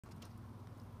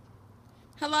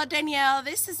Hello, Danielle.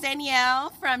 This is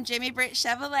Danielle from Jimmy Britt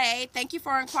Chevrolet. Thank you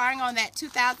for inquiring on that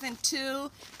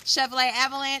 2002 Chevrolet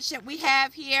Avalanche that we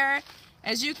have here.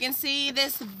 As you can see,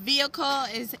 this vehicle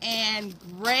is in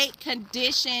great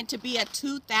condition to be a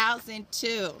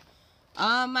 2002.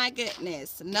 Oh my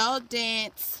goodness. No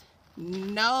dents,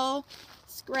 no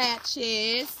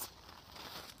scratches.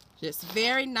 Just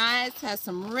very nice. Has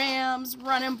some rims,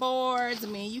 running boards. I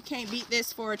mean, you can't beat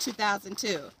this for a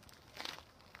 2002.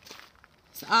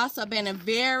 It's also been a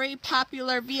very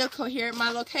popular vehicle here at my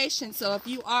location, so if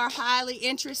you are highly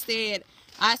interested,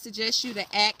 I suggest you to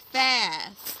act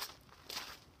fast.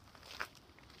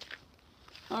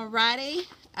 Alrighty,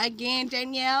 again,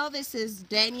 Danielle, this is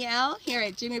Danielle here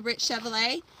at Jimmy Britt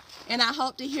Chevrolet, and I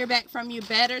hope to hear back from you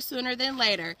better sooner than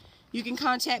later. You can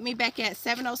contact me back at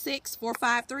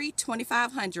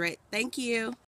 706-453-2500. Thank you.